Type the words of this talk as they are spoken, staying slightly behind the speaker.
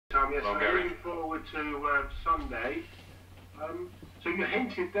Yes, so looking forward to Sunday. So you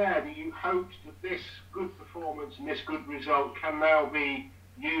hinted there that you hoped that this good performance and this good result can now be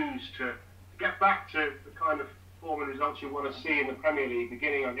used to get back to the kind of form and results you want to see in the Premier League,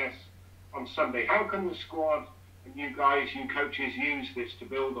 beginning, I guess, on Sunday. How can the squad and you guys, you coaches, use this to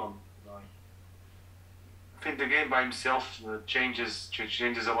build on tonight? I think the game by himself changes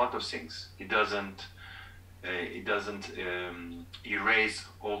a lot of things. It doesn't erase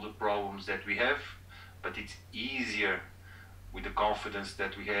all the problems that we have, but it's easier with the confidence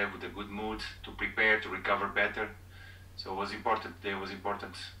that we have, with a good mood, to prepare, to recover better. So it was important, today was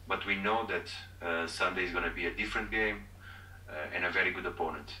important. But we know that Sunday is going to be a different game and a very good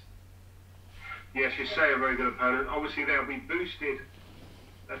opponent. Yes, you say a very good opponent. Obviously they'll be boosted,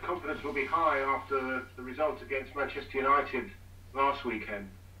 their confidence will be high after the result against Manchester United last weekend.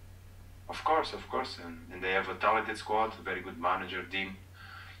 Of course, and they have a talented squad, a very good manager team.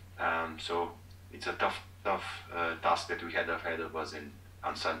 So it's a tough task that we had ahead of us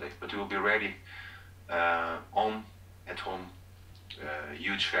on Sunday. But we will be ready. At home,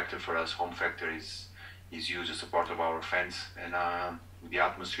 huge factor for us. Home factor is huge, the support of our fans, and with the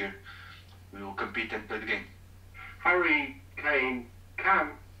atmosphere, we will compete and play the game. Harry Kane has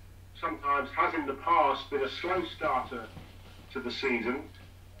in the past been a slow starter to the season.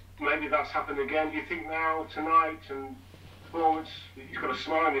 Maybe that's happened again. Do you think now, tonight, and performance, he's got a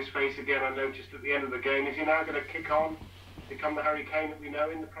smile on his face again, I noticed at the end of the game. Is he now going to kick on, become the Harry Kane that we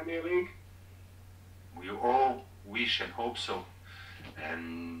know in the Premier League? We all wish and hope so.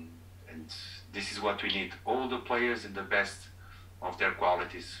 And this is what we need. All the players in the best of their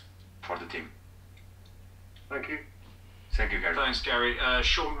qualities for the team. Thank you. Thank you, Gary. Thanks, Gary.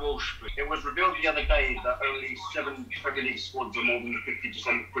 Sean Walsh. It was revealed the other day that only 7 Premier League squads are more than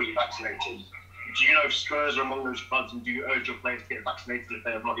 50% fully vaccinated. Do you know if Spurs are among those clubs, and do you urge your players to get vaccinated if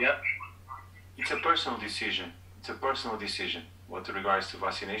they have not yet? It's a personal decision. What regards to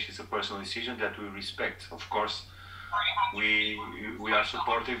vaccination, it's a personal decision that we respect. Of course, we are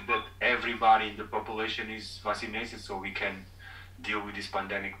supportive that everybody in the population is vaccinated so we can deal with this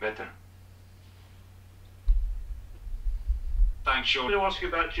pandemic better. Thanks, Sean. I want to ask you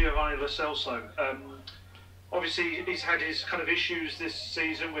about Giovanni Lo Celso. Obviously, he's had his kind of issues this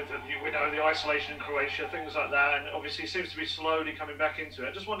season with the isolation in Croatia, things like that, and obviously seems to be slowly coming back into it.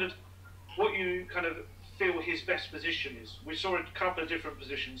 I just wondered what you kind of feel his best position is. We saw a couple of different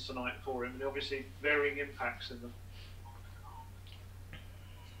positions tonight for him, and obviously varying impacts in them.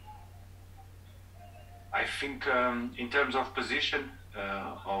 I think in terms of position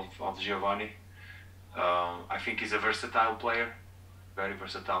of Giovanni, I think he's a versatile player, very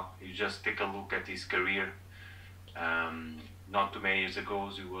versatile. You just take a look at his career. Not too many years ago,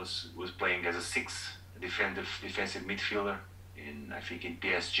 he was playing as a defensive midfielder I think in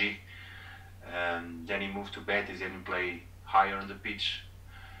PSG. Then he moved to Betis and play higher on the pitch.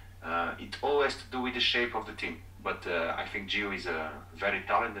 It all has to do with the shape of the team. But I think Gio is a very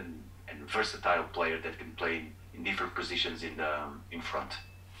talented and versatile player that can play in different positions in front.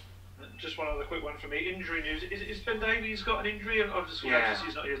 Just one other quick one for me. Injury news. Is Ben Davies got an injury? I've just noticed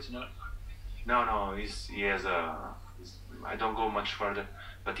he's not here tonight. No. He has I don't go much further,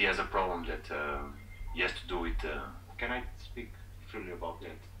 but he has a problem that he has to do with. Can I speak freely about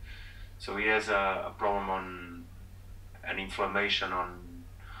that? So he has a problem on an inflammation on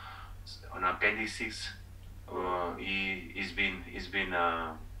appendicitis. He's been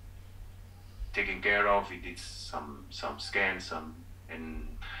taken care of. He did some scans,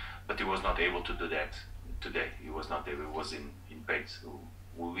 but he was not able to do that today. He was not able. He was in pain. So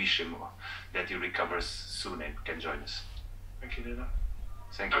we wish him that he recovers soon and can join us. Thank you, Nuno.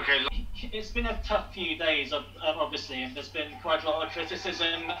 Thank you. Okay. It's been a tough few days, obviously, and there's been quite a lot of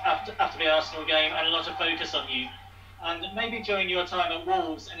criticism after the Arsenal game and a lot of focus on you. And maybe during your time at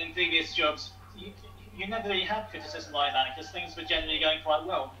Wolves and in previous jobs, you never really had criticism like that because things were generally going quite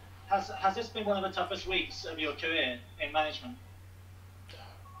well. Has this been one of the toughest weeks of your career in management?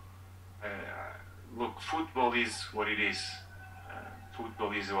 Look, football is what it is.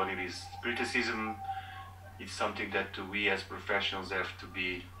 Criticism is something that we as professionals have to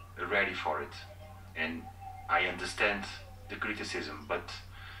be ready for it. And I understand the criticism, but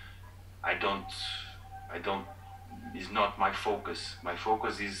I don't, it's not my focus. My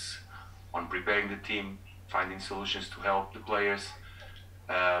focus is on preparing the team, finding solutions to help the players.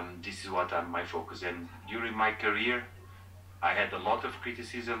 This is what my focus. And during my career, I had a lot of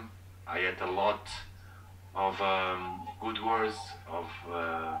criticism. I had a lot of good words, of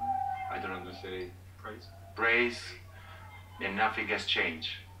I don't know to say praise, and nothing has changed.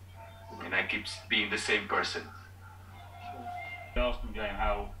 And I keep being the same person. The Arsenal game,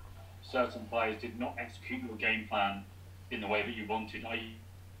 how certain players did not execute your game plan in the way that you wanted. Are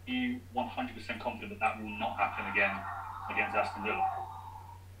you 100% confident that that will not happen again against Aston Villa?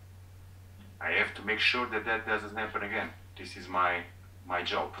 I have to make sure that that doesn't happen again. This is my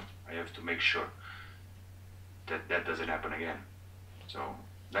job. I have to make sure that that doesn't happen again. So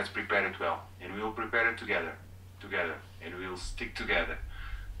let's prepare it well, and we will prepare it together, and we will stick together.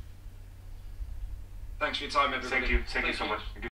 Thanks for your time, everybody. Thank you so much.